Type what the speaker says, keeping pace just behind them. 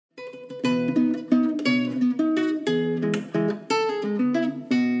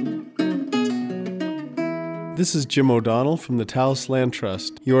this is Jim O'Donnell from the Taos Land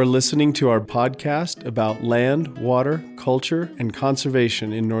Trust. You are listening to our podcast about land, water, culture, and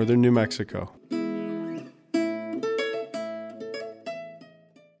conservation in northern New Mexico.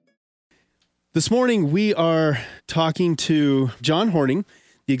 This morning, we are talking to John Horning,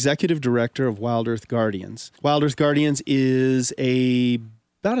 the Executive Director of Wild Earth Guardians. Wild Earth Guardians is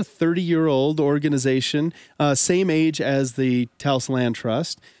about a 30-year-old organization, same age as the Taos Land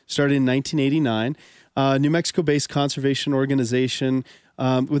Trust, started in 1989. New Mexico-based conservation organization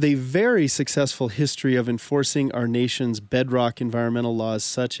with a very successful history of enforcing our nation's bedrock environmental laws,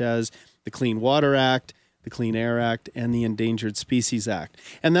 such as the Clean Water Act, the Clean Air Act, and the Endangered Species Act.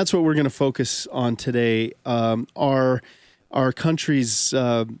 And that's what we're going to focus on today. Our country's,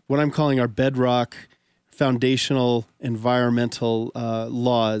 what I'm calling our bedrock foundational environmental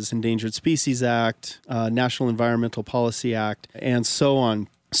laws, Endangered Species Act, National Environmental Policy Act, and so on.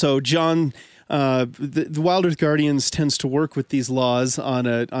 So, John, the Wild Earth Guardians tends to work with these laws on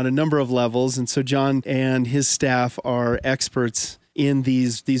a number of levels, and so John and his staff are experts in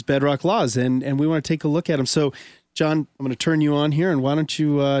these bedrock laws, and we want to take a look at them. So, John, I'm going to turn you on here, and why don't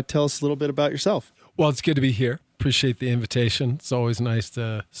you tell us a little bit about yourself? Well, it's good to be here. Appreciate the invitation. It's always nice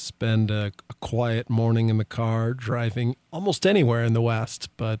to spend a quiet morning in the car driving almost anywhere in the West,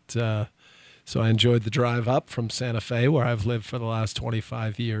 but so I enjoyed the drive up from Santa Fe, where I've lived for the last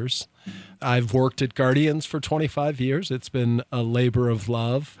 25 years. I've worked at Guardians for 25 years. It's been a labor of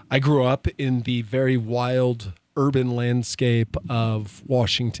love. I grew up in the very wild urban landscape of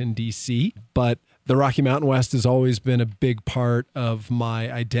Washington, D.C., but the Rocky Mountain West has always been a big part of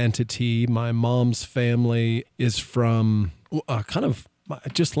my identity. My mom's family is from I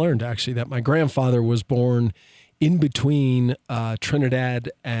just learned actually that my grandfather was born in between Trinidad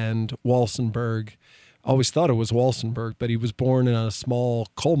and Walsenburg. Always thought it was Walsenburg, but he was born in a small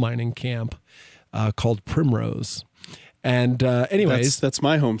coal mining camp called Primrose. And anyways, that's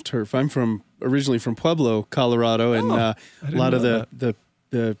my home turf. I'm originally from Pueblo, Colorado, and a lot of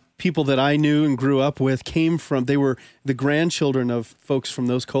the people that I knew and grew up with they were the grandchildren of folks from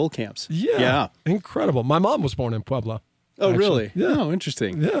those coal camps. Yeah. Incredible. My mom was born in Pueblo. Oh, actually. Really? Yeah. Oh,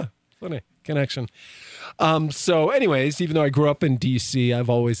 interesting. Yeah. Funny connection. So anyways, even though I grew up in D.C.,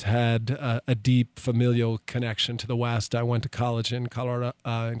 I've always had a deep familial connection to the West. I went to college in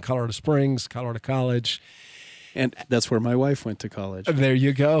Colorado Springs, Colorado College. And that's where my wife went to college. There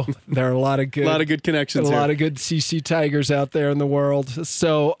you go. There are a lot of good connections. A lot of good CC Tigers out there in the world.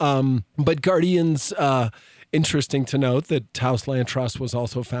 So, but Guardians, interesting to note that Taos Land Trust was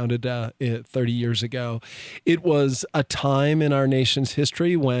also founded 30 years ago. It was a time in our nation's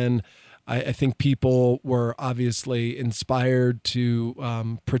history when I think people were obviously inspired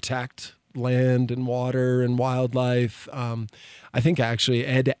to protect land and water and wildlife. I think actually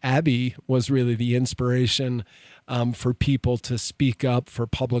Ed Abbey was really the inspiration for people to speak up for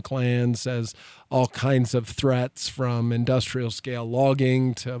public lands, as all kinds of threats from industrial scale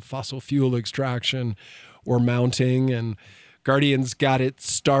logging to fossil fuel extraction were mounting. And Guardians got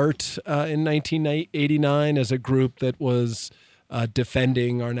its start in 1989 as a group that was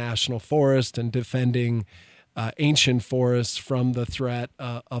defending our national forest and defending ancient forests from the threat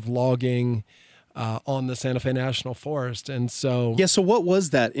of logging on the Santa Fe National Forest. And so... Yeah, so what was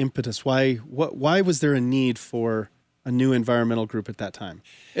that impetus? Why was there a need for a new environmental group at that time?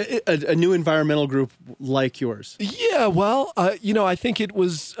 A new environmental group like yours? Yeah, well, I think it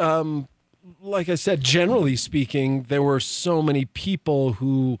was... like I said, generally speaking, there were so many people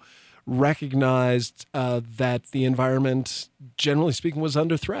who recognized that the environment, generally speaking, was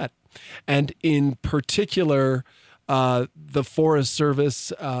under threat. And in particular, the Forest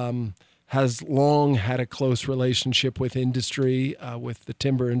Service has long had a close relationship with industry, with the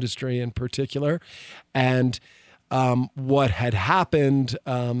timber industry in particular. And what had happened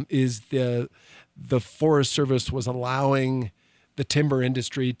is the Forest Service was allowing the timber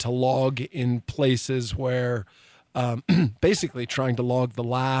industry to log in places where basically trying to log the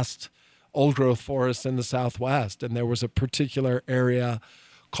last old growth forests in the Southwest. And there was a particular area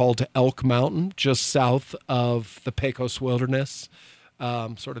called Elk Mountain, just south of the Pecos Wilderness,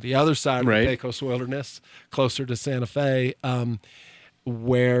 sort of the other side of the Pecos Wilderness, closer to Santa Fe,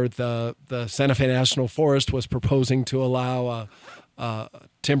 where the Santa Fe National Forest was proposing to allow a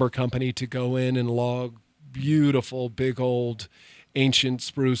timber company to go in and log beautiful, big old ancient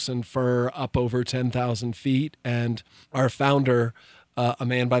spruce and fir up over 10,000 feet. And our founder, a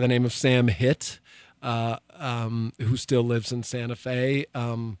man by the name of Sam Hitt, who still lives in Santa Fe,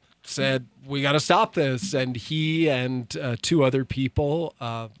 said, we got to stop this. And he and two other people,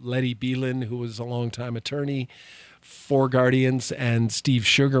 Letty Beelan, who was a longtime attorney for Guardians, and Steve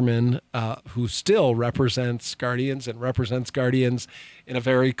Sugarman, who still represents Guardians in a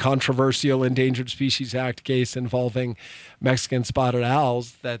very controversial Endangered Species Act case involving Mexican spotted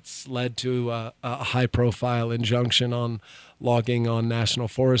owls that's led to a high-profile injunction on logging on national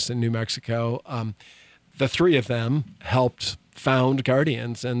forests in New Mexico. The three of them helped found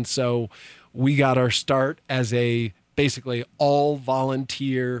Guardians, and so we got our start as a basically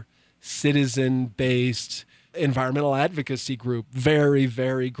all-volunteer, citizen-based environmental advocacy group, very,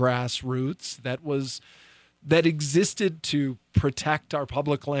 very grassroots, that existed to protect our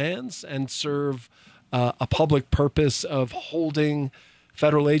public lands and serve a public purpose of holding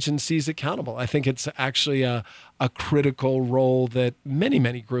federal agencies accountable. I think it's actually a critical role that many,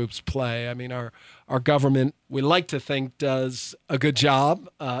 many groups play. I mean, our government, we like to think, does a good job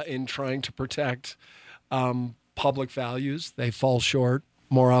in trying to protect public values. They fall short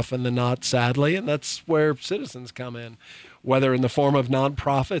more often than not, sadly, and that's where citizens come in, whether in the form of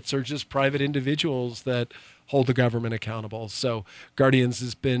nonprofits or just private individuals that hold the government accountable. So Guardians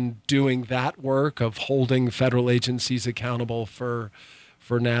has been doing that work of holding federal agencies accountable for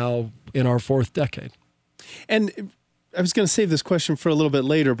now in our fourth decade. And I was going to save this question for a little bit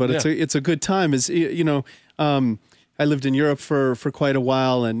later, but it's a good time. I lived in Europe for quite a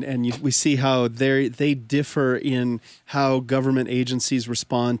while, and we see how they differ in how government agencies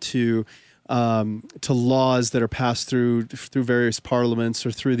respond to laws that are passed through various parliaments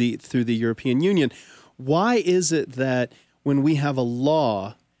or through the European Union. Why is it that when we have a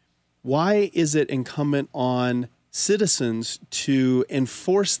law, why is it incumbent on citizens to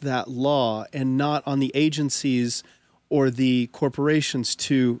enforce that law and not on the agencies or the corporations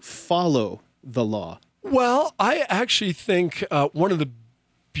to follow the law? Well, I actually think one of the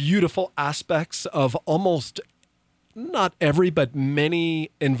beautiful aspects of almost not every, but many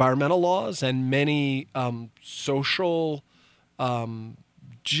environmental laws and many social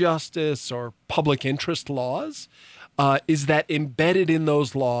justice or public interest laws is that embedded in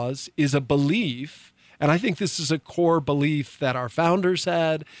those laws is a belief. And I think this is a core belief that our founders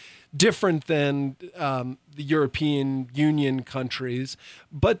had, different than the European Union countries,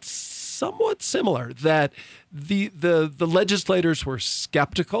 but somewhat similar, that the legislators were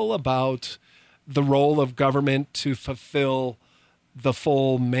skeptical about the role of government to fulfill the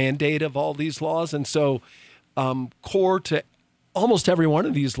full mandate of all these laws. And so core to almost every one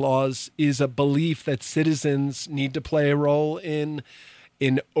of these laws is a belief that citizens need to play a role in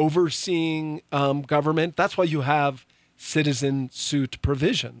overseeing government. That's why you have citizen suit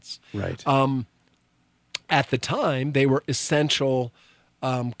provisions. Right. At the time, they were essential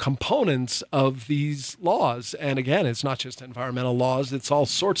components of these laws. And again, it's not just environmental laws, it's all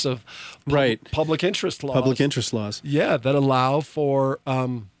sorts of public interest laws. Public interest laws. Yeah, that allow for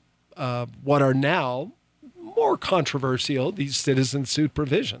what are now more controversial, these citizen suit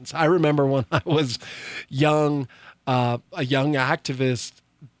provisions. I remember when I was young, a young activist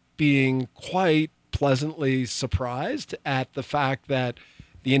being quite pleasantly surprised at the fact that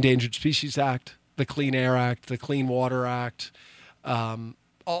the Endangered Species Act, the Clean Air Act, the Clean Water Act,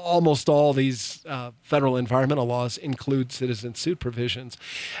 almost all these federal environmental laws include citizen suit provisions.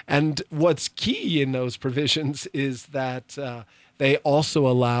 And what's key in those provisions is that they also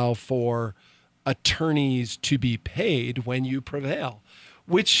allow for attorneys to be paid when you prevail,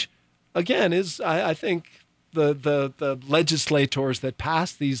 which again is, I think, the legislators that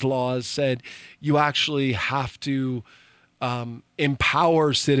passed these laws said you actually have to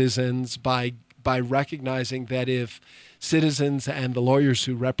empower citizens by recognizing that if citizens and the lawyers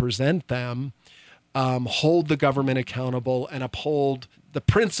who represent them hold the government accountable and uphold the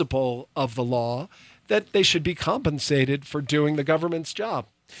principle of the law, that they should be compensated for doing the government's job.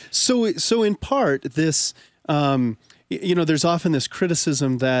 So in part, this, there's often this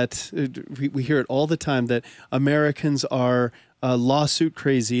criticism that we hear it all the time, that Americans are lawsuit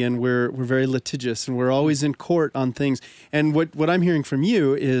crazy and we're very litigious and we're always in court on things. And what I'm hearing from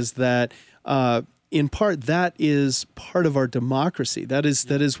you is that in part that is part of our democracy. That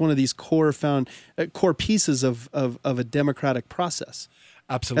is one of these core pieces of a democratic process.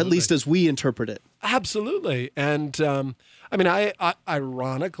 Absolutely. At least as we interpret it. Absolutely. And I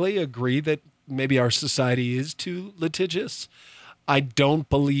ironically agree that maybe our society is too litigious. I don't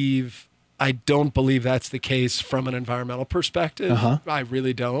believe that's the case from an environmental perspective. I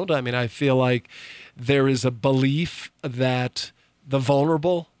really don't. I mean, I feel like there is a belief that the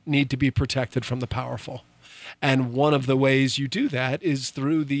vulnerable need to be protected from the powerful. And one of the ways you do that is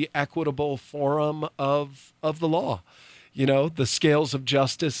through the equitable forum of the law. You know, the scales of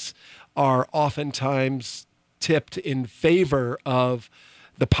justice are oftentimes tipped in favor of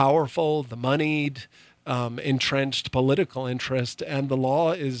the powerful, the moneyed, entrenched political interest. And the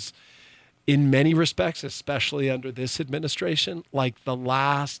law is, in many respects, especially under this administration, like the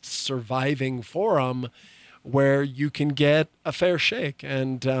last surviving forum where you can get a fair shake.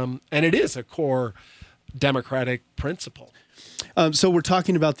 And it is a core democratic principle. So we're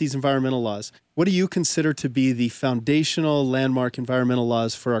talking about these environmental laws. What do you consider to be the foundational landmark environmental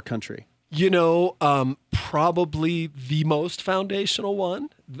laws for our country? Probably the most foundational one,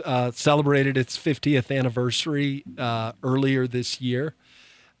 celebrated its 50th anniversary earlier this year,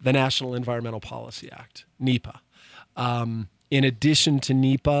 the National Environmental Policy Act, NEPA. In addition to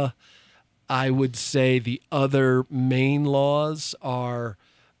NEPA, I would say the other main laws are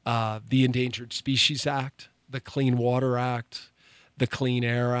the Endangered Species Act, the Clean Water Act, the Clean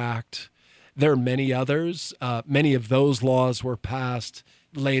Air Act. There are many others. Many of those laws were passed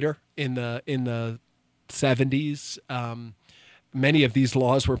later in the 70s. Many of these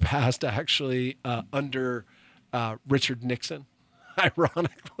laws were passed actually under Richard Nixon,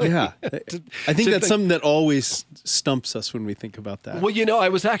 ironically. Yeah. I think that's something that always stumps us when we think about that. Well, I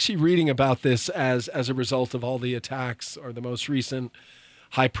was actually reading about this as a result of all the attacks, or the most recent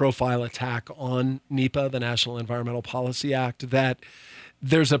high-profile attack on NEPA, the National Environmental Policy Act, that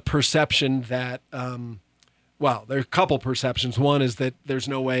there's a perception that, there are a couple perceptions. One is that there's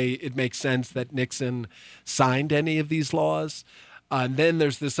no way it makes sense that Nixon signed any of these laws. And then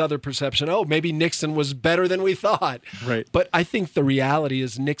there's this other perception, maybe Nixon was better than we thought. Right. But I think the reality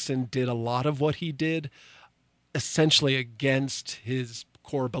is Nixon did a lot of what he did essentially against his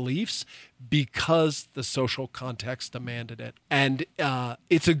core beliefs because the social context demanded it. And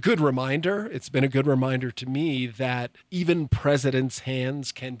it's a good reminder. It's been a good reminder to me that even presidents'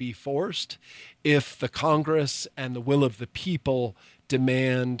 hands can be forced if the Congress and the will of the people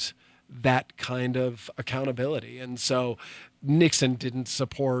demand that kind of accountability. And so Nixon didn't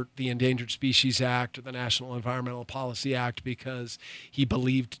support the Endangered Species Act or the National Environmental Policy Act because he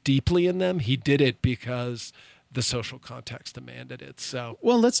believed deeply in them. He did it because the social context demanded it. So,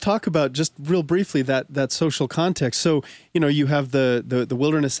 well, let's talk about just real briefly that social context. So, you have the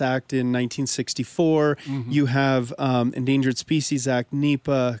Wilderness Act in 1964. Mm-hmm. You have Endangered Species Act,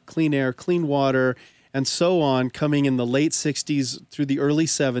 NEPA, Clean Air, Clean Water, and so on, coming in the late 60s through the early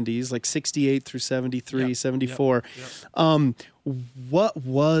 70s, like 68 through 73, 74. Yep. What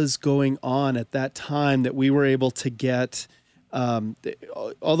was going on at that time that we were able to get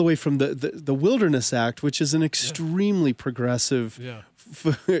all the way from the Wilderness Act, which is an extremely progressive,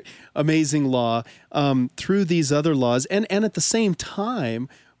 amazing law, through these other laws. And at the same time,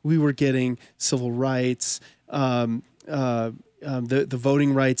 we were getting civil rights, the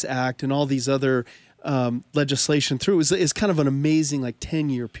Voting Rights Act, and all these other legislation through. Is kind of an amazing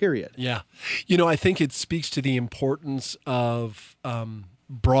 10-year period. Yeah. I think it speaks to the importance of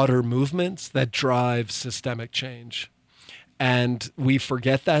broader movements that drive systemic change. And we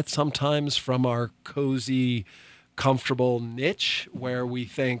forget that sometimes from our cozy, comfortable niche where we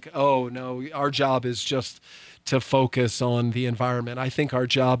think, oh, no, our job is just to focus on the environment. I think our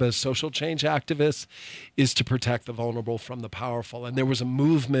job as social change activists is to protect the vulnerable from the powerful. And there was a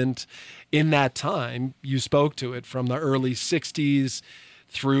movement in that time, you spoke to it, from the early 60s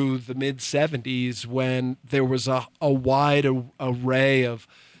through the mid 70s, when there was a wide array of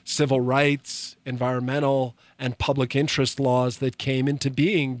civil rights, environmental, and public interest laws that came into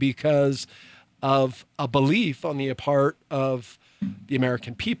being because of a belief on the part of the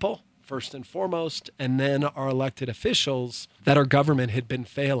American people, first and foremost, and then our elected officials, that our government had been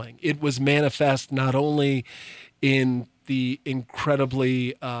failing. It was manifest not only in the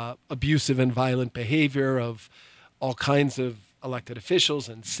incredibly abusive and violent behavior of all kinds of elected officials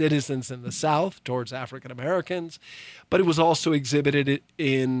and citizens in the South towards African Americans, but it was also exhibited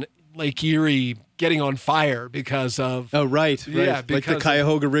in Lake Erie getting on fire because of... Oh, right. Yeah, like the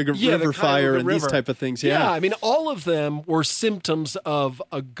Cuyahoga River fire and these type of things. Yeah, I mean, all of them were symptoms of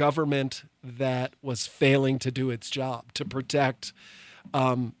a government that was failing to do its job to protect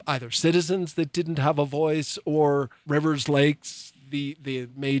either citizens that didn't have a voice or rivers, lakes, the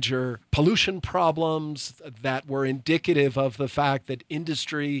major pollution problems that were indicative of the fact that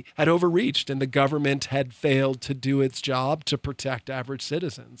industry had overreached and the government had failed to do its job to protect average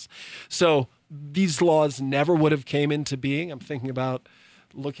citizens. So these laws never would have came into being. I'm thinking about,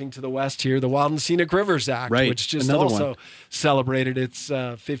 looking to the west here, the Wild and Scenic Rivers Act, right. which just Another also one. Celebrated its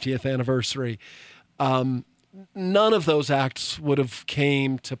 50th anniversary. None of those acts would have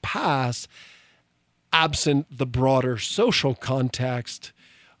came to pass absent the broader social context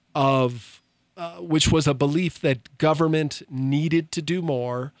of which was a belief that government needed to do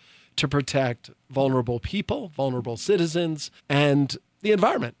more to protect vulnerable people, vulnerable citizens, and the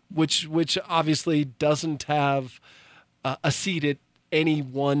environment, which obviously doesn't have a seat at any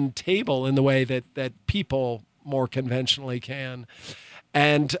one table in the way that people more conventionally can.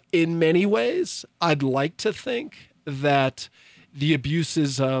 And in many ways, I'd like to think that the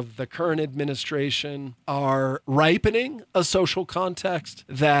abuses of the current administration are ripening a social context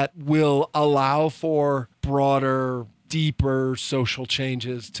that will allow for broader, deeper social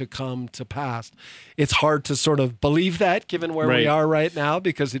changes to come to pass. It's hard to sort of believe that given where we are right now,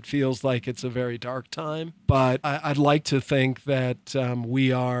 because it feels like it's a very dark time. But I'd like to think that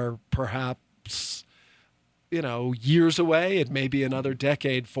we are perhaps, years away. It may be another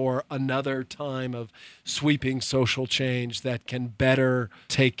decade for another time of sweeping social change that can better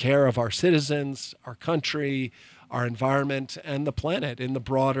take care of our citizens, our country, our environment, and the planet in the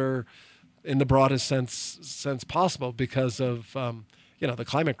broadest sense possible, because of the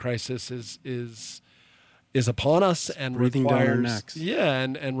climate crisis is upon us and breathing requires down our necks.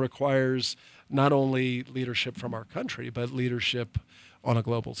 and requires not only leadership from our country, but leadership on a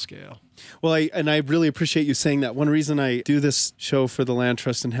global scale. Well, I really appreciate you saying that. One reason I do this show for the Land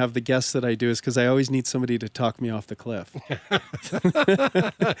Trust and have the guests that I do is because I always need somebody to talk me off the cliff.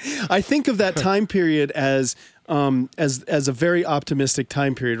 I think of that time period as a very optimistic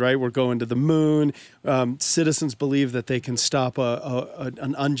time period, right? We're going to the moon. Citizens believe that they can stop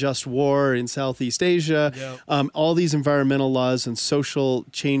an unjust war in Southeast Asia. Yeah. All these environmental laws and social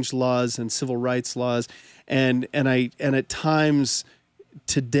change laws and civil rights laws, and at times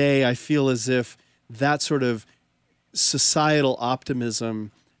today I feel as if that sort of societal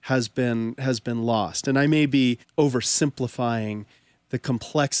optimism has been lost. And I may be oversimplifying the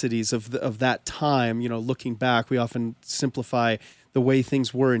complexities of that time. Looking back, we often simplify the way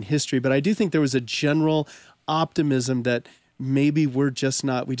things were in history, but I do think there was a general optimism that maybe we just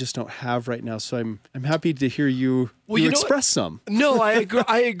don't have right now. So I'm happy to hear you express some. No, I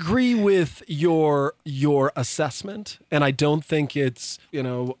agree with your assessment, and I don't think it's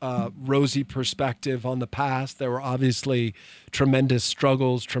rosy perspective on the past. There were obviously tremendous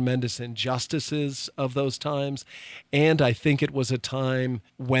struggles, tremendous injustices of those times, and I think it was a time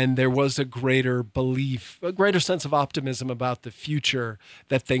when there was a greater belief, a greater sense of optimism about the future,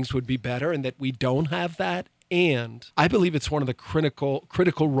 that things would be better, and that we don't have that. And I believe it's one of the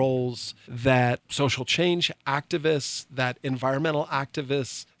critical roles that social change activists, that environmental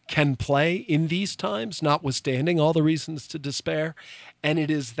activists can play in these times, notwithstanding all the reasons to despair. And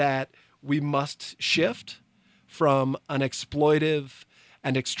it is that we must shift from an exploitive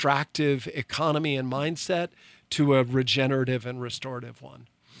and extractive economy and mindset to a regenerative and restorative one.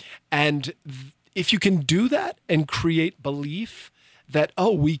 And if you can do that and create belief that,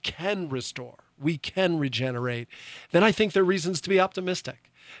 we can restore, we can regenerate, then I think there are reasons to be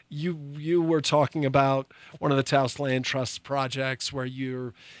optimistic. You were talking about one of the Taos Land Trust projects where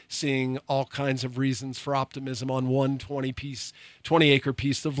you're seeing all kinds of reasons for optimism on one 20-acre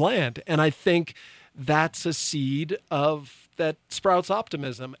piece of land. And I think that's a seed that sprouts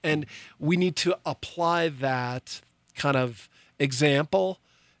optimism. And we need to apply that kind of example.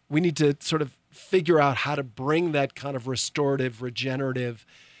 We need to sort of figure out how to bring that kind of restorative, regenerative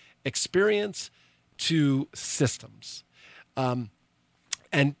experience to systems, and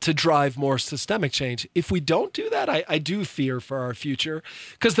to drive more systemic change. If we don't do that, I do fear for our future,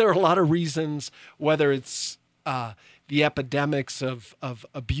 because there are a lot of reasons, whether it's the epidemics of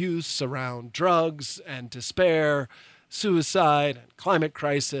abuse around drugs and despair, suicide, and climate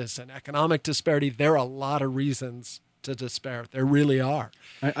crisis, and economic disparity. There are a lot of reasons to despair. There really are.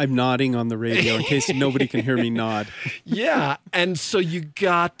 I'm nodding on the radio in case nobody can hear me nod. Yeah. And so you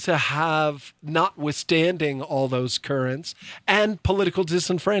got to have, notwithstanding all those currents, and political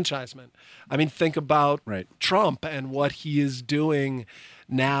disenfranchisement. I mean, think about Trump and what he is doing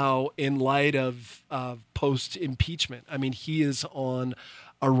now in light of post-impeachment. I mean, he is on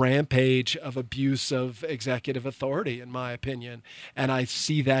a rampage of abuse of executive authority, in my opinion. And I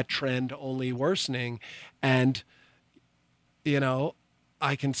see that trend only worsening. And I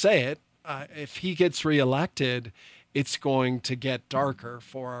can say it, if he gets reelected, it's going to get darker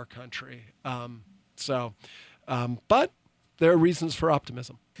for our country. But there are reasons for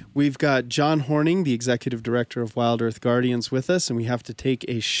optimism. We've got John Horning, the executive director of Wild Earth Guardians, with us, and we have to take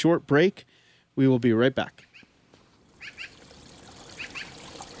a short break. We will be right back.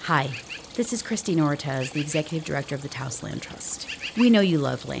 Hi, this is Christine Ortez, the executive director of the Taos Land Trust. We know you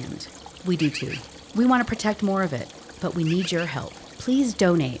love land. We do too. We want to protect more of it, but we need your help. Please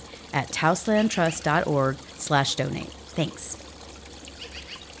donate at taoslandtrust.org/donate. Thanks.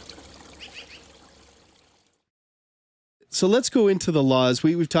 So let's go into the laws.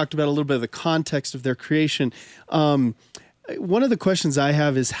 We've talked about a little bit of the context of their creation. one of the questions I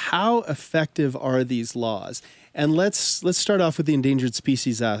have is how effective are these laws? And let's start off with the Endangered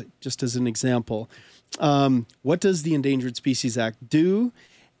Species Act, just as an example. What does the Endangered Species Act do,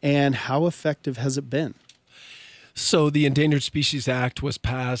 and how effective has it been? So the Endangered Species Act was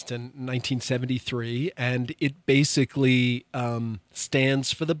passed in 1973, and it basically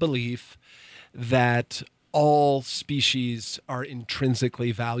stands for the belief that all species are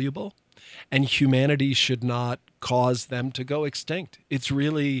intrinsically valuable, and humanity should not cause them to go extinct. It's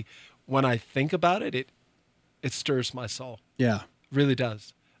really, when I think about it, it stirs my soul. Yeah. It really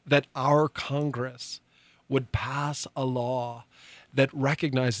does. That our Congress would pass a law that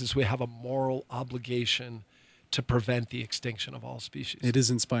recognizes we have a moral obligation to prevent the extinction of all species. It is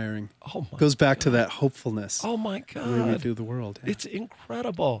inspiring. Oh my Goes back to God. that hopefulness. Oh my The way we God. do the world. Yeah. It's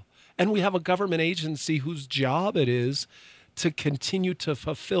incredible. And we have a government agency whose job it is to continue to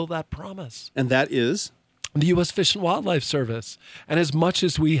fulfill that promise. And that is? The U.S. Fish and Wildlife Service. And as much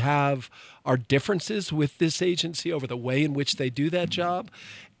as we have our differences with this agency over the way in which they do that job,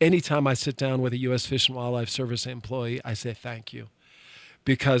 anytime I sit down with a U.S. Fish and Wildlife Service employee, I say thank you.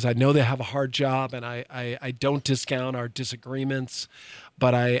 Because I know they have a hard job, and I don't discount our disagreements,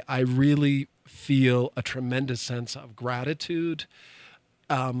 but I really feel a tremendous sense of gratitude,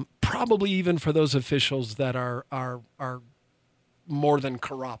 probably even for those officials that are more than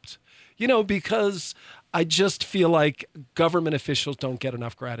corrupt. You know, because I just feel like government officials don't get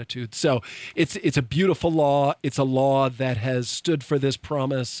enough gratitude. So it's a beautiful law. It's a law that has stood for this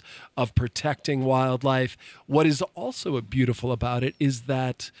promise of protecting wildlife. What is also beautiful about it is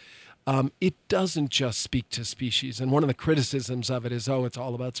that it doesn't just speak to species. And one of the criticisms of it is, oh, it's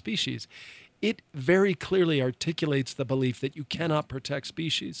all about species. It very clearly articulates the belief that you cannot protect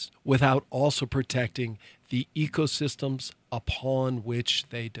species without also protecting the ecosystems upon which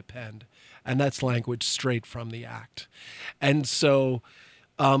they depend. And that's language straight from the Act. And so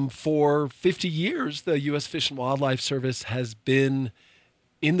for 50 years, the U.S. Fish and Wildlife Service has been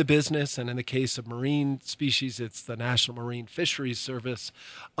in the business, and in the case of marine species, it's the National Marine Fisheries Service,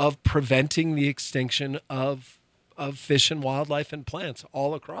 of preventing the extinction of fish and wildlife and plants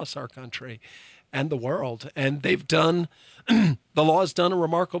all across our country and the world. And they've done, the law has done a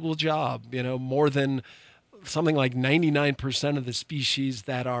remarkable job. You know, more than something like 99% of the species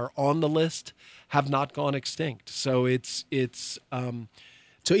that are on the list have not gone extinct. So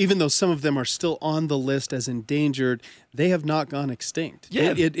So even though some of them are still on the list as endangered, they have not gone extinct.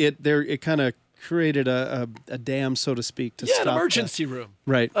 Yeah. It kind of created a dam, so to speak, to stop an emergency room.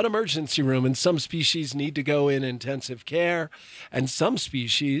 Right. An emergency room. And some species need to go in intensive care. And some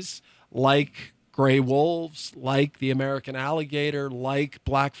species, like gray wolves, like the American alligator, like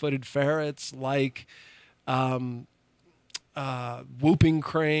black-footed ferrets, like whooping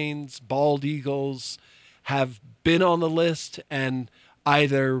cranes, bald eagles, have been on the list and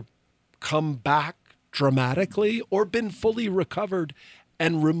either come back dramatically or been fully recovered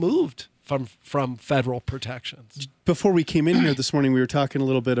and removed from federal protections. Before we came in here this morning, we were talking a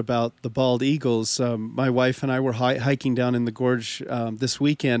little bit about the bald eagles. My wife and I were hiking down in the gorge this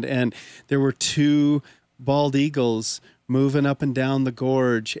weekend, and there were two bald eagles moving up and down the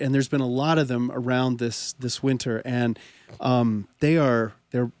gorge, and there's been a lot of them around this winter, and they're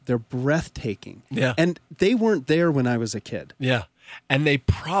breathtaking. Yeah. And they weren't there when I was a kid. Yeah. And they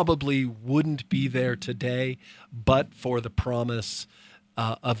probably wouldn't be there today, but for the promise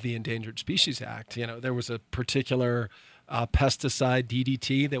of the Endangered Species Act. You know, there was a particular pesticide,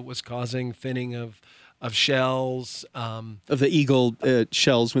 DDT, that was causing thinning of shells. Of the eagle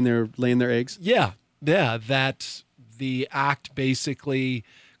shells when they're laying their eggs? Yeah, that the act basically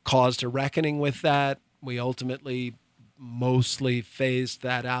caused a reckoning with that. We ultimately mostly phased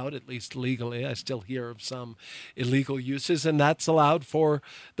that out, at least legally. I still hear of some illegal uses, and that's allowed for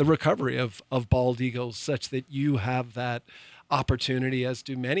the recovery of bald eagles such that you have that opportunity, as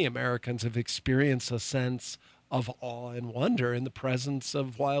do many Americans, of experience a sense of awe and wonder in the presence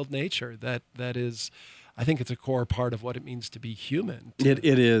of wild nature. That is, I think it's a core part of what it means to be human. It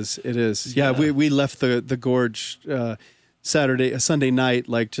is. Yeah, we left the gorge Sunday night,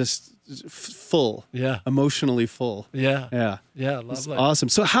 like just full. Yeah. Emotionally full. Yeah. Yeah. Yeah, It's lovely. awesome.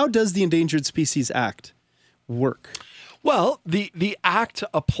 So how does the Endangered Species Act work? Well, the act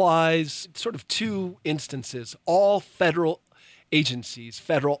applies sort of two instances. All federal agencies,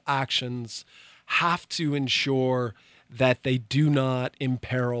 federal actions have to ensure that they do not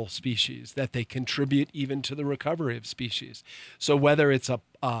imperil species, that they contribute even to the recovery of species. So whether it's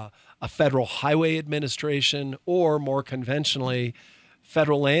a federal highway administration or more conventionally,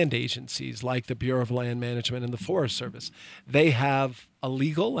 federal land agencies like the Bureau of Land Management and the Forest Service. They have a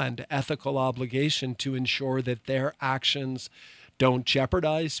legal and ethical obligation to ensure that their actions don't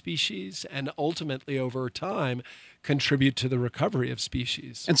jeopardize species and ultimately, over time, contribute to the recovery of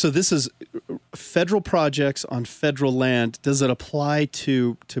species. And so this is federal projects on federal land. Does it apply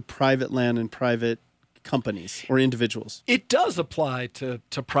to private land and private companies or individuals? It does apply to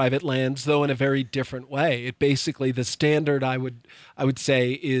private lands, though in a very different way. It basically, the standard I would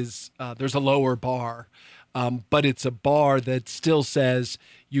say is there's a lower bar, but it's a bar that still says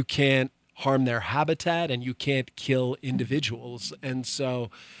you can't harm their habitat and you can't kill individuals. And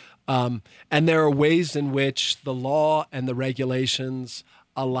so, and there are ways in which the law and the regulations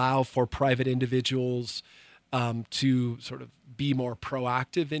allow for private individuals to sort of be more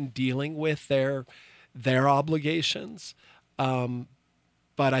proactive in dealing with their obligations. But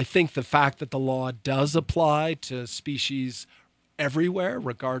I think the fact that the law does apply to species everywhere,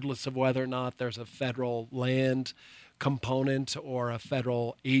 regardless of whether or not there's a federal land component or a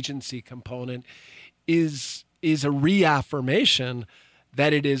federal agency component, is a reaffirmation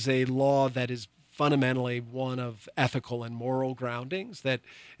that it is a law that is fundamentally one of ethical and moral groundings, that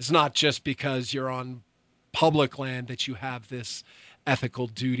it's not just because you're on public land that you have this ethical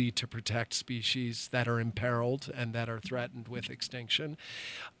duty to protect species that are imperiled and that are threatened with extinction.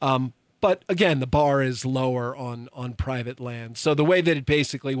 But again, the bar is lower on private land. So the way that it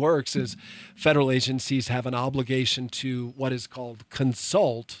basically works is federal agencies have an obligation to what is called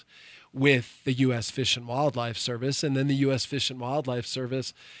consult with the U.S. Fish and Wildlife Service. And then the U.S. Fish and Wildlife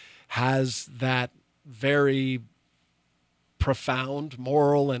Service has that very profound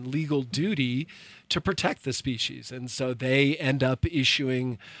moral and legal duty to protect the species. And so they end up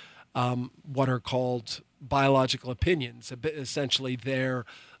issuing what are called biological opinions, essentially their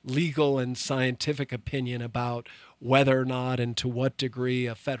legal and scientific opinion about whether or not and to what degree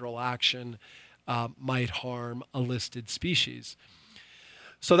a federal action might harm a listed species.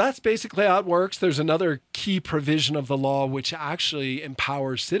 So that's basically how it works. There's another key provision of the law which actually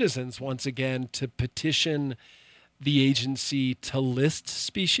empowers citizens, once again, to petition the agency to list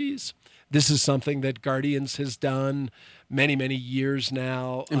species. This is something that Guardians has done many, many years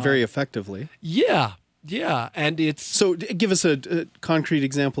now. And very effectively. Yeah. And it's... So give us a concrete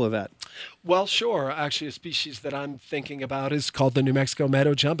example of that. Well, sure. Actually, a species that I'm thinking about is called the New Mexico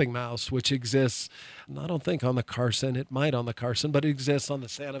meadow jumping mouse, which exists, I don't think on the Carson, it might on the Carson, but it exists on the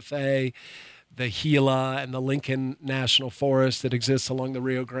Santa Fe, the Gila, and the Lincoln National Forest that exists along the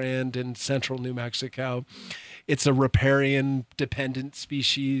Rio Grande in central New Mexico. It's a riparian-dependent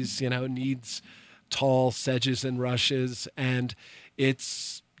species, needs tall sedges and rushes, and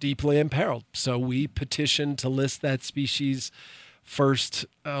it's deeply imperiled. So we petitioned to list that species first,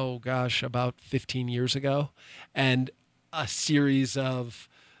 about 15 years ago, and a series of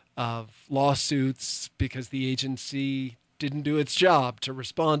lawsuits because the agency didn't do its job to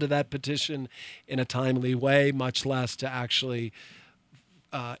respond to that petition in a timely way, much less to actually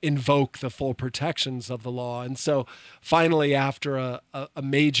invoke the full protections of the law. And so finally, after a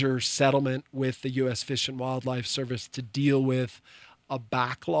major settlement with the U.S. Fish and Wildlife Service to deal with a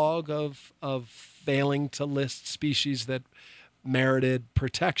backlog of failing to list species that merited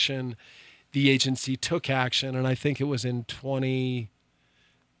protection, the agency took action. And I think it was in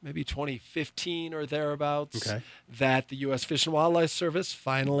 2015 or thereabouts, that the U.S. Fish and Wildlife Service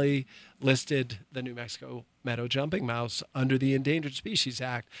finally listed the New Mexico meadow jumping mouse under the Endangered Species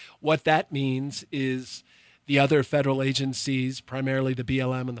Act. What that means is the other federal agencies, primarily the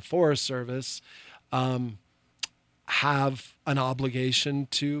BLM and the Forest Service, have an obligation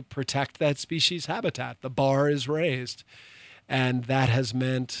to protect that species habitat. The bar is raised, and that has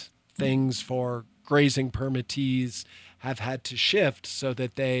meant things for grazing permittees have had to shift so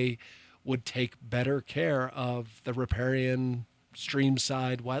that they would take better care of the riparian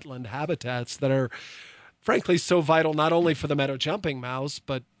streamside wetland habitats that are frankly so vital not only for the meadow jumping mouse,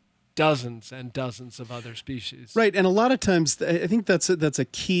 but dozens and dozens of other species. Right, and a lot of times, I think that's a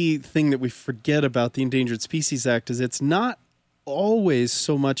key thing that we forget about the Endangered Species Act is it's not always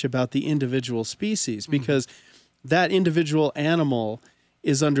so much about the individual species, because that individual animal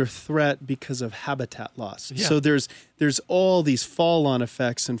is under threat because of habitat loss. Yeah. So there's all these fall-on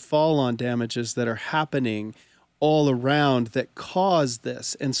effects and fall-on damages that are happening all around that cause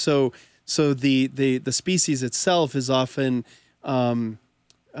this, and so the species itself is often an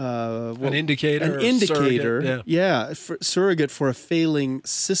indicator, surrogate, surrogate for a failing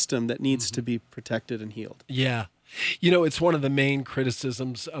system that needs to be protected and healed. Yeah. It's one of the main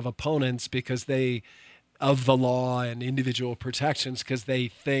criticisms of opponents of the law and individual protections, because they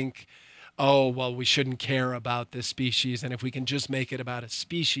think, oh, well, we shouldn't care about this species, and if we can just make it about a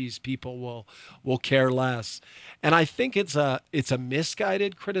species, people will care less. And I think it's a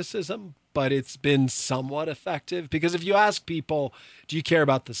misguided criticism, but it's been somewhat effective, because if you ask people, do you care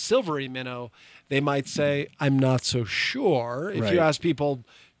about the silvery minnow, they might say, I'm not so sure. If Right. you ask people,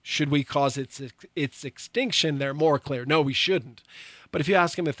 should we cause its extinction, they're more clear. No, we shouldn't. But if you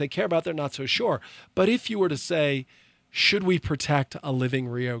ask them if they care about it, they're not so sure. But if you were to say, should we protect a living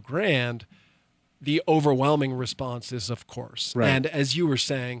Rio Grande, the overwhelming response is, of course. Right. And as you were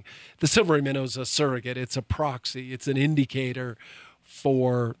saying, the silvery minnow is a surrogate. It's a proxy. It's an indicator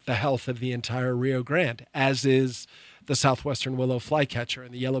for the health of the entire Rio Grande, as is the southwestern willow flycatcher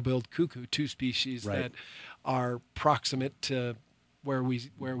and the yellow-billed cuckoo, two species Right. that are proximate to where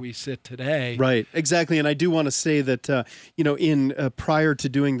we sit today. Right, exactly. And I do want to say that, in prior to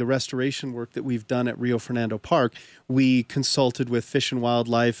doing the restoration work that we've done at Rio Fernando Park, we consulted with Fish and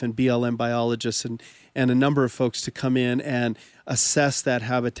Wildlife and BLM biologists and a number of folks to come in and assess that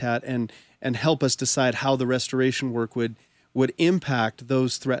habitat and help us decide how the restoration work would impact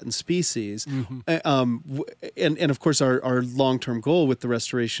those threatened species. And of course, our long-term goal with the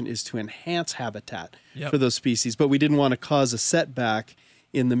restoration is to enhance habitat for those species, but we didn't want to cause a setback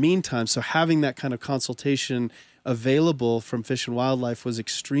in the meantime. So having that kind of consultation available from Fish and Wildlife was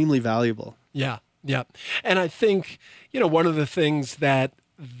extremely valuable. Yeah. And I think, one of the things that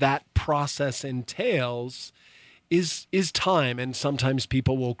process entails is time. And sometimes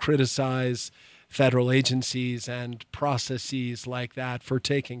people will criticize federal agencies and processes like that for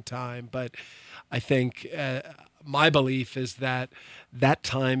taking time. But I think my belief is that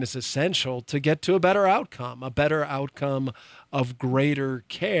time is essential to get to a better outcome of greater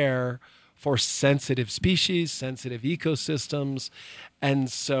care for sensitive species, sensitive ecosystems.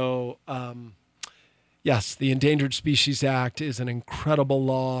 And so, yes, the Endangered Species Act is an incredible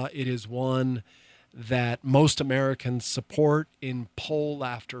law. It is one that most Americans support in poll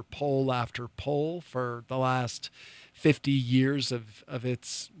after poll after poll for the last 50 years of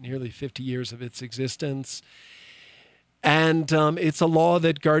its existence. And it's a law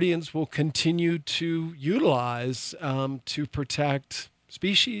that Guardians will continue to utilize to protect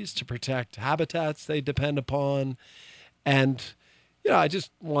species, to protect habitats they depend upon. And, I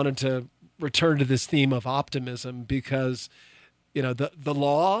just wanted to return to this theme of optimism because, the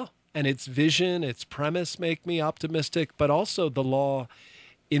law and its vision, its premise make me optimistic, but also the law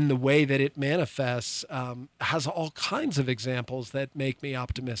in the way that it manifests has all kinds of examples that make me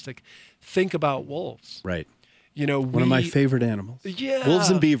optimistic. Think about wolves. Right. One of my favorite animals. Yeah. Wolves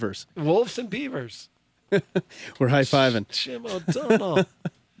and beavers. Wolves and beavers. We're high-fiving. Jim O'Donnell.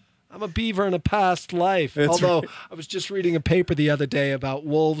 I'm a beaver in a past life. Although I was just reading a paper the other day about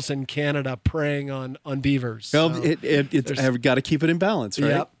wolves in Canada preying on beavers. Well, So I've got to keep it in balance,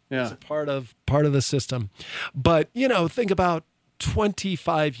 right? Yep. Yeah. It's a part of the system. But, think about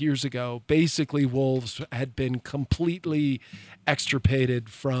 25 years ago, basically wolves had been completely extirpated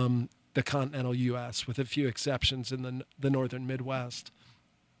from the continental U.S., with a few exceptions in the northern Midwest.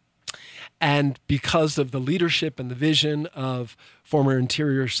 And because of the leadership and the vision of former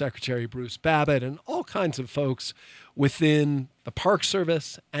Interior Secretary Bruce Babbitt and all kinds of folks within the Park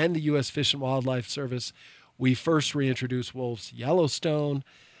Service and the U.S. Fish and Wildlife Service, we first reintroduced wolves to Yellowstone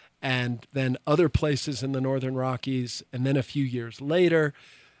and then other places in the Northern Rockies. And then a few years later,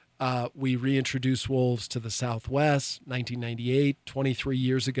 we reintroduced wolves to the Southwest, 1998, 23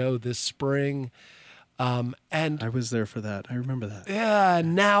 years ago this spring. And I was there for that. I remember that. Yeah,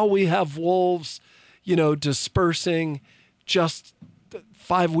 now we have wolves, dispersing. Just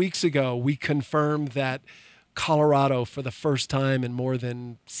 5 weeks ago, we confirmed that Colorado, for the first time in more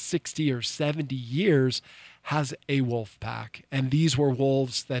than 60 or 70 years, has a wolf pack. And these were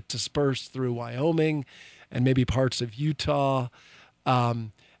wolves that dispersed through Wyoming and maybe parts of Utah.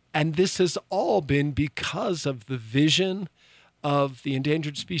 And this has all been because of the vision of the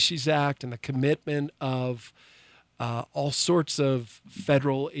Endangered Species Act and the commitment of all sorts of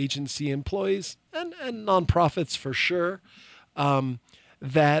federal agency employees and nonprofits for sure,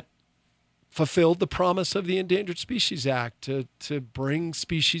 that fulfilled the promise of the Endangered Species Act to bring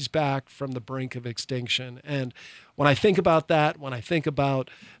species back from the brink of extinction. And when I think about that, when I think about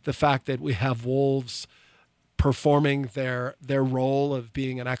the fact that we have wolves performing their role of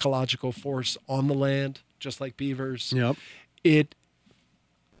being an ecological force on the land, just like beavers, Yep.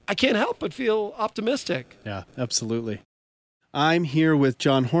 I can't help but feel optimistic. Yeah, absolutely. I'm here with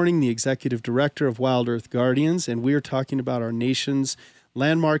John Horning, the Executive Director of Wild Earth Guardians, and we're talking about our nation's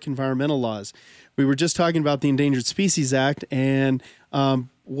landmark environmental laws. We were just talking about the Endangered Species Act, and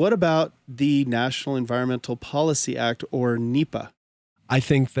what about the National Environmental Policy Act, or NEPA? I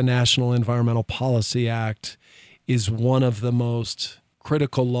think the National Environmental Policy Act is one of the most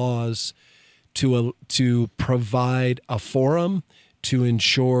critical laws to provide a forum to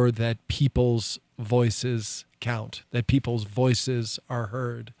ensure that people's voices count, that people's voices are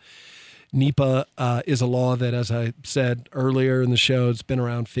heard. NEPA is a law that, as I said earlier in the show, it's been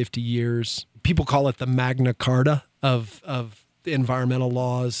around 50 years. People call it the Magna Carta of environmental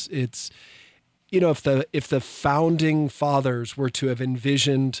laws. It's, if the founding fathers were to have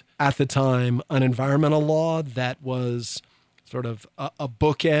envisioned at the time an environmental law that was sort of a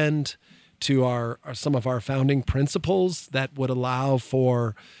bookend to some of our founding principles that would allow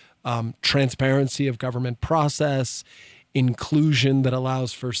for transparency of government process, inclusion that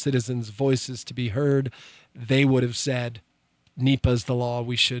allows for citizens' voices to be heard, they would have said, NEPA is the law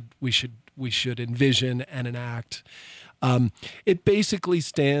we should envision and enact. It basically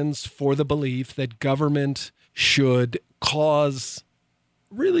stands for the belief that government should cause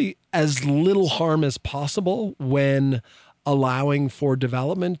really as little harm as possible when allowing for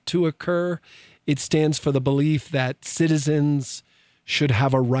development to occur. It stands for the belief that citizens should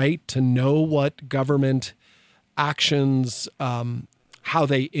have a right to know what government actions, how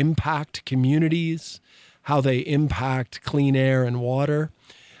they impact communities, how they impact clean air and water.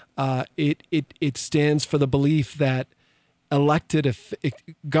 It stands for the belief that elected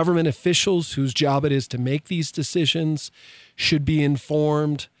government officials whose job it is to make these decisions should be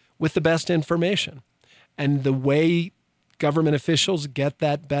informed with the best information. And the way government officials get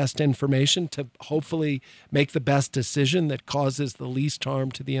that best information to hopefully make the best decision that causes the least harm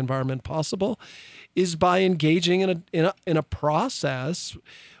to the environment possible is by engaging in a process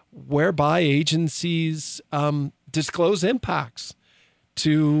whereby agencies disclose impacts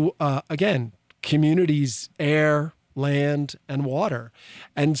to, again, communities, air, land, and water.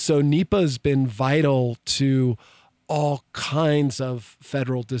 And so NEPA has been vital to all kinds of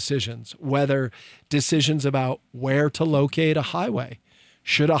federal decisions, whether decisions about where to locate a highway.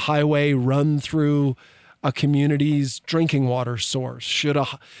 Should a highway run through a community's drinking water source? Should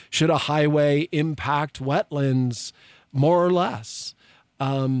a highway impact wetlands more or less?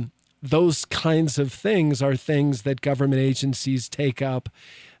 Those kinds of things are things that government agencies take up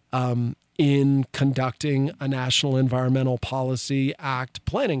in conducting a National Environmental Policy Act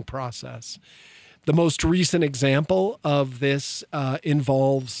planning process. The most recent example of this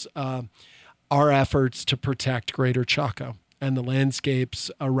involves our efforts to protect Greater Chaco and the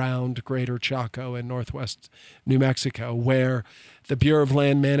landscapes around Greater Chaco in northwest New Mexico, where the Bureau of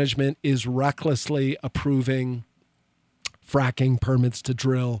Land Management is recklessly approving fracking permits to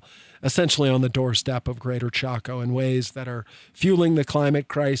drill essentially on the doorstep of Greater Chaco in ways that are fueling the climate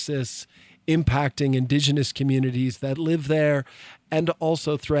crisis, impacting indigenous communities that live there, and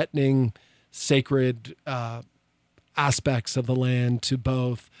also threatening sacred aspects of the land to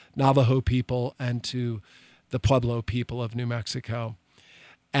both Navajo people and to the Pueblo people of New Mexico.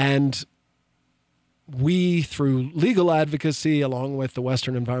 And we, through legal advocacy, along with the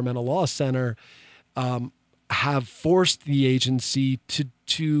Western Environmental Law Center, have forced the agency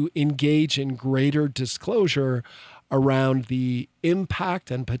to engage in greater disclosure around the impact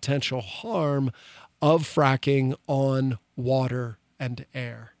and potential harm of fracking on water and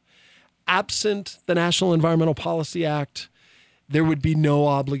air. Absent the National Environmental Policy Act, there would be no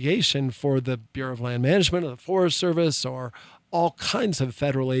obligation for the Bureau of Land Management or the Forest Service or all kinds of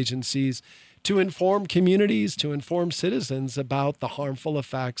federal agencies to inform communities, to inform citizens about the harmful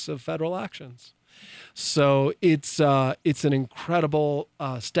effects of federal actions. So it's an incredible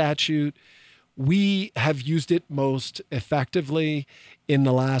statute. We have used it most effectively in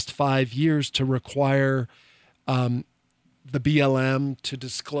the last 5 years to require the BLM to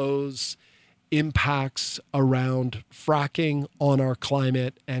disclose impacts around fracking on our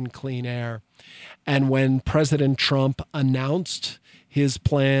climate and clean air. And when President Trump announced his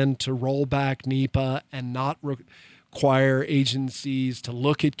plan to roll back NEPA and not require agencies to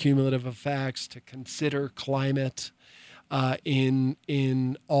look at cumulative effects, to consider climate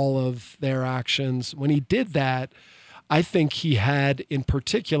in all of their actions, when he did that, I think he had in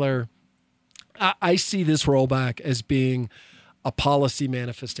particular, I see this rollback as being a policy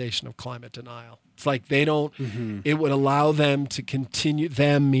manifestation of climate denial. It's like they don't, it would allow them to continue,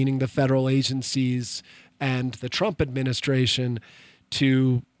 them meaning the federal agencies and the Trump administration,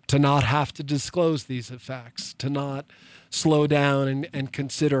 to not have to disclose these effects, to not slow down and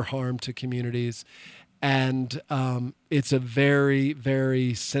consider harm to communities. And it's a very,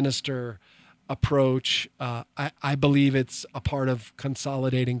 very sinister approach. I believe it's a part of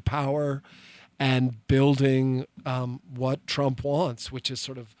consolidating power and building what Trump wants, which is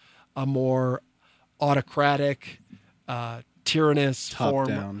sort of a more autocratic, tyrannous Top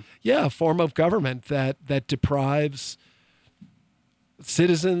down. form of government that deprives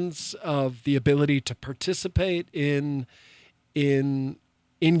citizens of the ability to participate in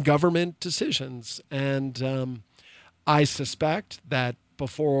government decisions. And I suspect that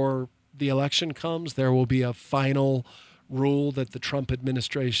before the election comes, there will be a final rule that the Trump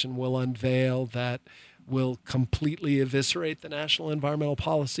administration will unveil that will completely eviscerate the National Environmental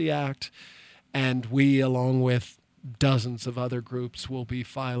Policy Act. And we, along with dozens of other groups, will be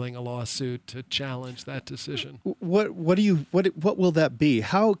filing a lawsuit to challenge that decision. What will that be?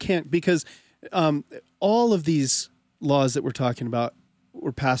 Because all of these laws that we're talking about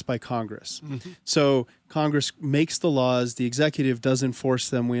were passed by Congress. Mm-hmm. So Congress makes the laws, the executive does enforce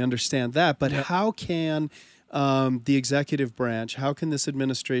them. We understand that, but how can the executive branch, how can this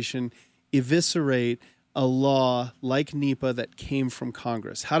administration eviscerate a law like NEPA that came from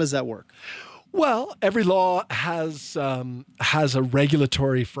Congress? How does that work? Well, every law has a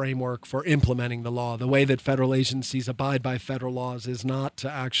regulatory framework for implementing the law. The way that federal agencies abide by federal laws is not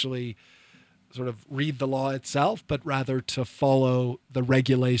to actually sort of read the law itself, but rather to follow the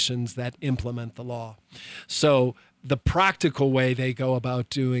regulations that implement the law. So the practical way they go about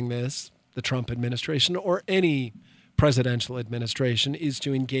doing this, the Trump administration or any presidential administration, is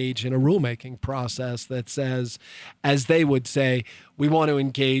to engage in a rulemaking process that says, as they would say, we want to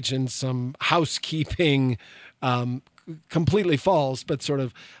engage in some housekeeping, completely false, but sort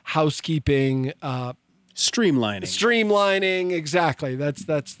of housekeeping, streamlining. Exactly.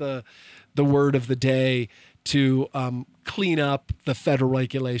 That's the word of the day, to clean up the federal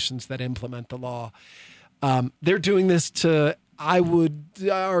regulations that implement the law. They're doing this to, I would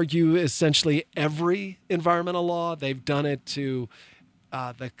argue, essentially every environmental law. They've done it to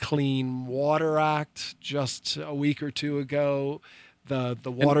the Clean Water Act just a week or two ago, the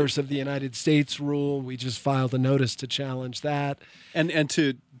Waters of the United States rule. We just filed a notice to challenge that.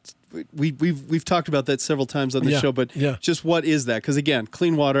 We've talked about that several times on the show, but just what is that? Because again,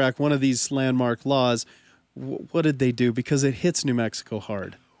 Clean Water Act, one of these landmark laws, what did they do? Because it hits New Mexico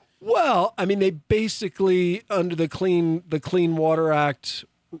hard. Well, I mean, they basically, under the Clean Water Act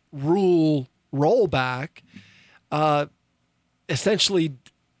rule rollback, essentially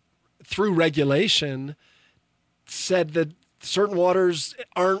through regulation, said that certain waters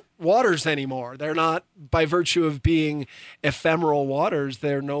aren't waters anymore. They're not, by virtue of being ephemeral waters,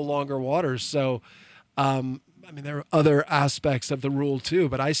 they're no longer waters. So, I mean, there are other aspects of the rule too,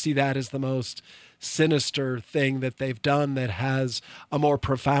 but I see that as the most sinister thing that they've done that has a more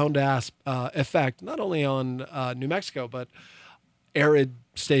profound effect, not only on New Mexico, but arid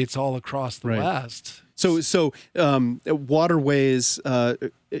states all across the West. So waterways,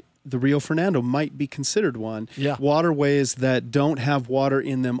 the Rio Fernando might be considered one. Yeah. Waterways that don't have water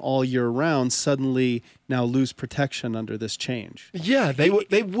in them all year round suddenly now lose protection under this change. Yeah, they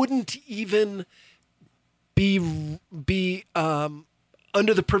wouldn't even be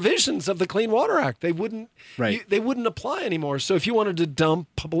under the provisions of the Clean Water Act. They wouldn't they wouldn't apply anymore. So if you wanted to dump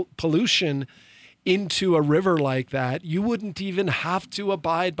pollution into a river like that, you wouldn't even have to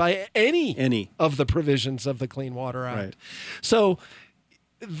abide by any of the provisions of the Clean Water Act. Right. So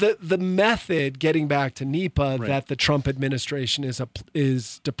the method, getting back to NEPA, that the Trump administration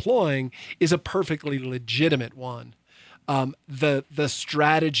is deploying is a perfectly legitimate one. The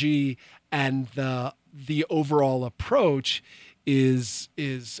strategy and the overall approach is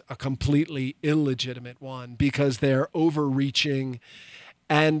a completely illegitimate one, because they're overreaching.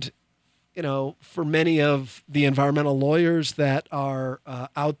 And for many of the environmental lawyers that are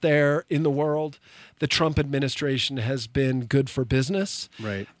out there in the world, the Trump administration has been good for business.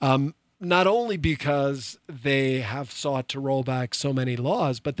 Right. Not only because they have sought to roll back so many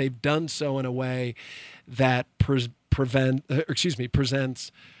laws, but they've done so in a way that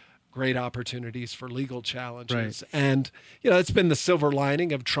presents great opportunities for legal challenges. Right. And, it's been the silver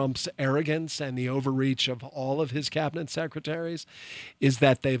lining of Trump's arrogance and the overreach of all of his cabinet secretaries, is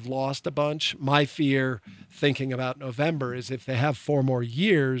that they've lost a bunch. My fear, thinking about November, is if they have 4 more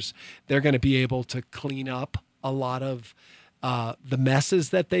years, they're going to be able to clean up a lot of the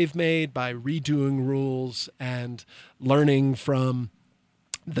messes that they've made by redoing rules and learning from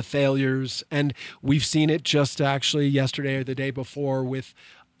the failures. And we've seen it just actually yesterday or the day before with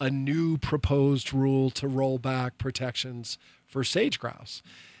a new proposed rule to roll back protections for sage grouse.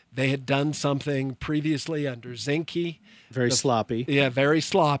 They had done something previously under Zinke. Very sloppy. Yeah, very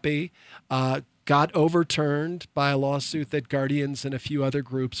sloppy. Got overturned by a lawsuit that Guardians and a few other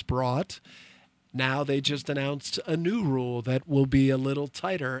groups brought. Now they just announced a new rule that will be a little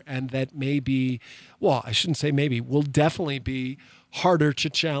tighter, and that will definitely be harder to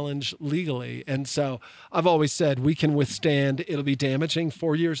challenge legally. And so I've always said we can withstand, it'll be damaging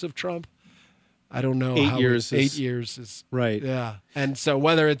 4 years of Trump. I don't know. 8 years. 8 years is right. Yeah. And so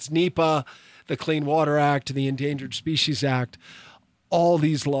whether it's NEPA, the Clean Water Act, the Endangered Species Act, all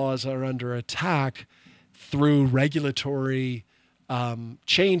these laws are under attack through regulatory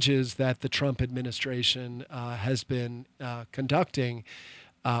changes that the Trump administration has been conducting.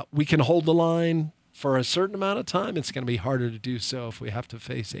 We can hold the line for a certain amount of time. It's going to be harder to do so if we have to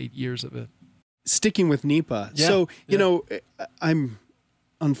face 8 years of it. Sticking with NEPA. Yeah, So, yeah. I'm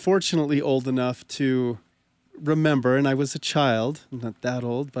unfortunately old enough to remember, and I was a child, I'm not that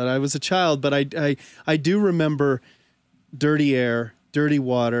old, but I was a child, but I do remember dirty air, dirty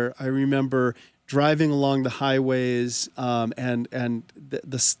water. I remember driving along the highways, and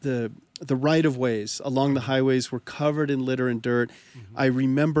the right of ways along the highways were covered in litter and dirt. Mm-hmm. I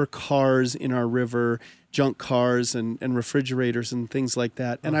remember cars in our river, junk cars and refrigerators and things like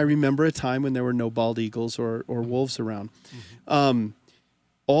that. And I remember a time when there were no bald eagles or wolves around. Mm-hmm.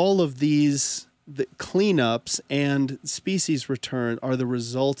 All of these the cleanups and species return are the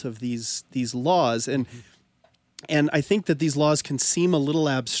result of these laws. And mm-hmm. And I think that these laws can seem a little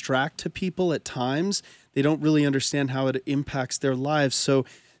abstract to people at times. They don't really understand how it impacts their lives. So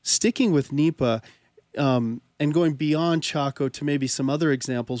sticking with NEPA and going beyond Chaco to maybe some other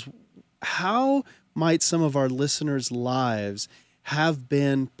examples, how might some of our listeners' lives have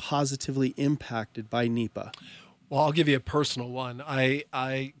been positively impacted by NEPA? Well, I'll give you a personal one.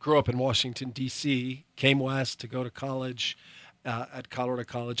 I grew up in Washington, D.C., came west to go to college at Colorado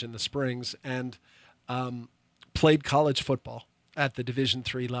College in the Springs, and played college football at the Division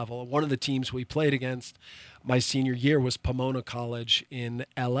III level. One of the teams we played against my senior year was Pomona College in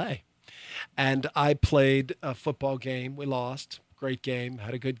L.A. And I played a football game. We lost. Great game.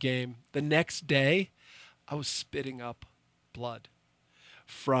 Had a good game. The next day, I was spitting up blood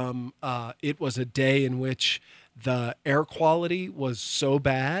from it was a day in which the air quality was so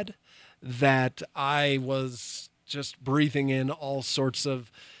bad that I was just breathing in all sorts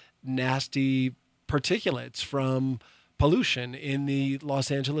of nasty particulates from pollution in the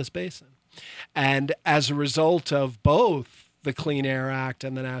Los Angeles basin. And as a result of both the Clean Air Act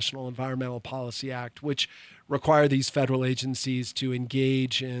and the National Environmental Policy Act, which require these federal agencies to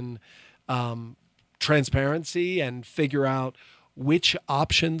engage in transparency and figure out which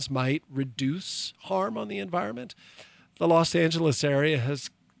options might reduce harm on the environment, the Los Angeles area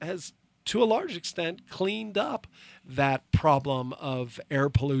has to a large extent cleaned up that problem of air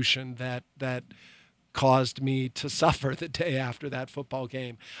pollution that caused me to suffer the day after that football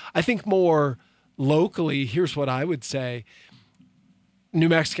game. I think more locally, here's what I would say. New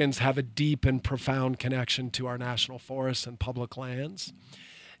Mexicans have a deep and profound connection to our national forests and public lands.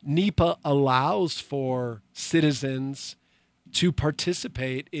 NEPA allows for citizens to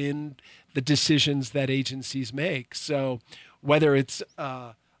participate in the decisions that agencies make. So whether it's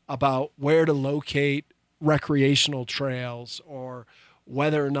about where to locate recreational trails or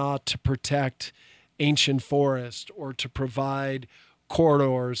whether or not to protect ancient forest or to provide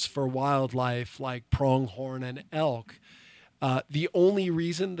corridors for wildlife like pronghorn and elk. The only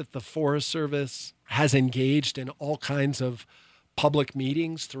reason that the Forest Service has engaged in all kinds of public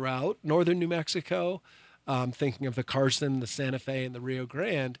meetings throughout northern New Mexico, thinking of the Carson, the Santa Fe, and the Rio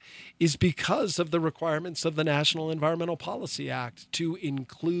Grande, is because of the requirements of the National Environmental Policy Act to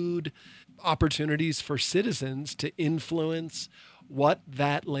include opportunities for citizens to influence what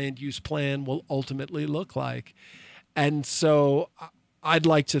that land use plan will ultimately look like. And so I'd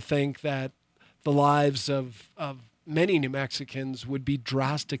like to think that the lives of many New Mexicans would be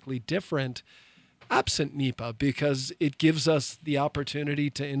drastically different absent NEPA, because it gives us the opportunity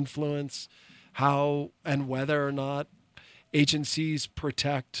to influence how and whether or not agencies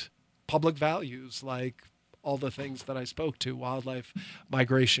protect public values, like all the things that I spoke to: wildlife,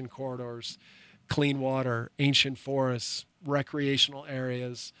 migration corridors, clean water, ancient forests, recreational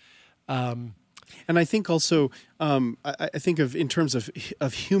areas. And I think also, I think of in terms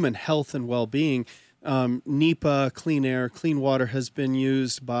of human health and well-being, NEPA, clean air, clean water has been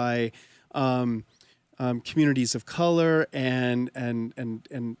used by communities of color and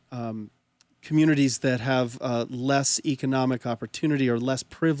communities that have less economic opportunity or less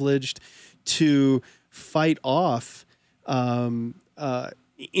privileged to fight off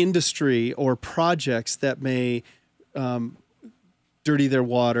industry or projects that may dirty their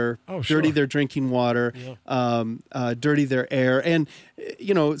water, dirty their drinking water, dirty their air. And,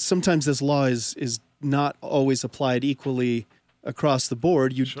 sometimes this law is not always applied equally across the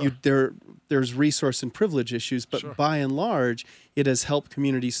board. There's resource and privilege issues, but by and large, it has helped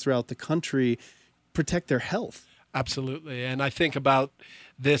communities throughout the country protect their health. Absolutely. And I think about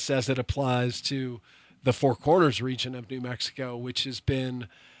this as it applies to the Four Corners region of New Mexico, which has been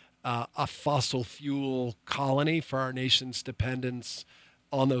a fossil fuel colony for our nation's dependence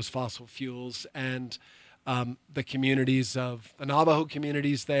on those fossil fuels. And the communities of the Navajo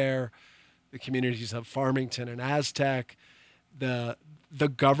communities there, the communities of Farmington and Aztec, the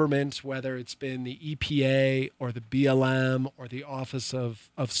government, whether it's been the EPA or the BLM or the Office of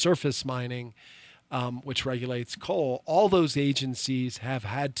Surface Mining, which regulates coal, all those agencies have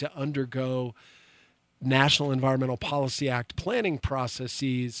had to undergo National Environmental Policy Act planning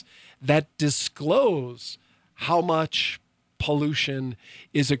processes that disclose how much pollution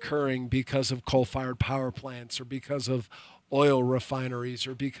is occurring because of coal-fired power plants or because of oil refineries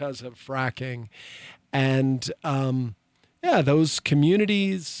or because of fracking. And those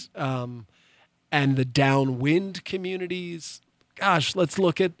communities and the downwind communities, gosh, let's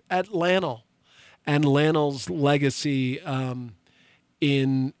look at Lannel and Lannel's legacy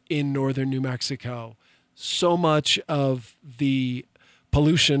in northern New Mexico. So much of the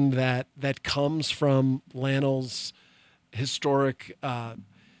pollution that comes from Lannel's historic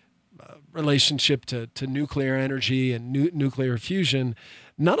relationship to nuclear energy and nuclear fusion,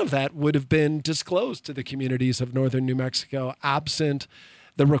 none of that would have been disclosed to the communities of northern New Mexico absent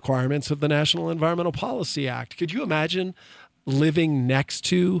the requirements of the National Environmental Policy Act. Could you imagine living next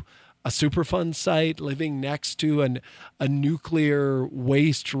to a Superfund site, living next to a nuclear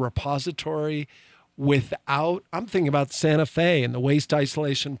waste repository without, I'm thinking about Santa Fe and the Waste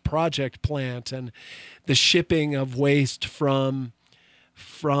Isolation Project plant and the shipping of waste from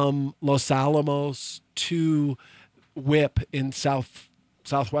Los Alamos to WIPP in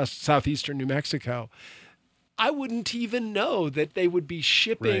southeastern New Mexico. I wouldn't even know that they would be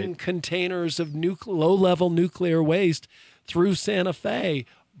shipping containers of low-level nuclear waste through Santa Fe,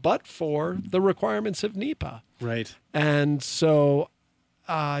 but for the requirements of NEPA. Right. And so,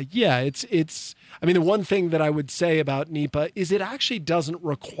 it's. I mean, the one thing that I would say about NEPA is it actually doesn't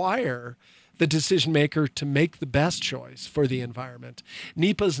require the decision maker to make the best choice for the environment.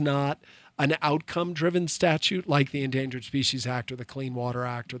 NEPA's not an outcome-driven statute like the Endangered Species Act or the Clean Water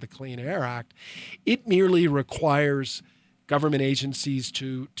Act or the Clean Air Act. It merely requires government agencies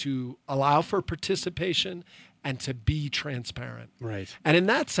to allow for participation and to be transparent. Right. And in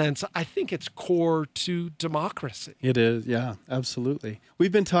that sense, I think it's core to democracy. It is, yeah, absolutely.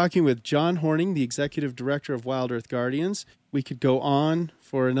 We've been talking with John Horning, the Executive Director of Wild Earth Guardians. We could go on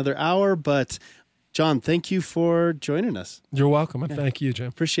for another hour, but John, thank you for joining us. You're welcome, and thank you, Jim.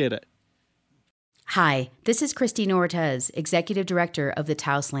 Appreciate it. Hi, this is Christine Ortez, Executive Director of the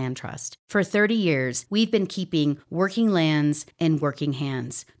Taos Land Trust. For 30 years, we've been keeping working lands in working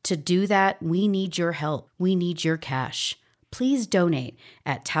hands. To do that, we need your help. We need your cash. Please donate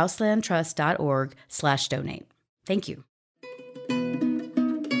at taoslandtrust.org/donate. Thank you.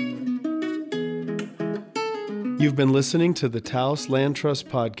 You've been listening to the Taos Land Trust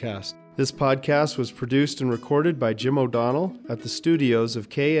podcast. This podcast was produced and recorded by Jim O'Donnell at the studios of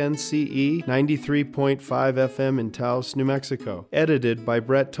KNCE 93.5 FM in Taos, New Mexico. Edited by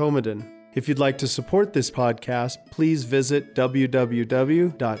Brett Tomeden. If you'd like to support this podcast, please visit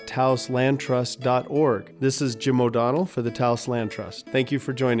www.taoslandtrust.org. This is Jim O'Donnell for the Taos Land Trust. Thank you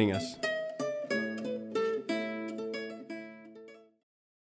for joining us.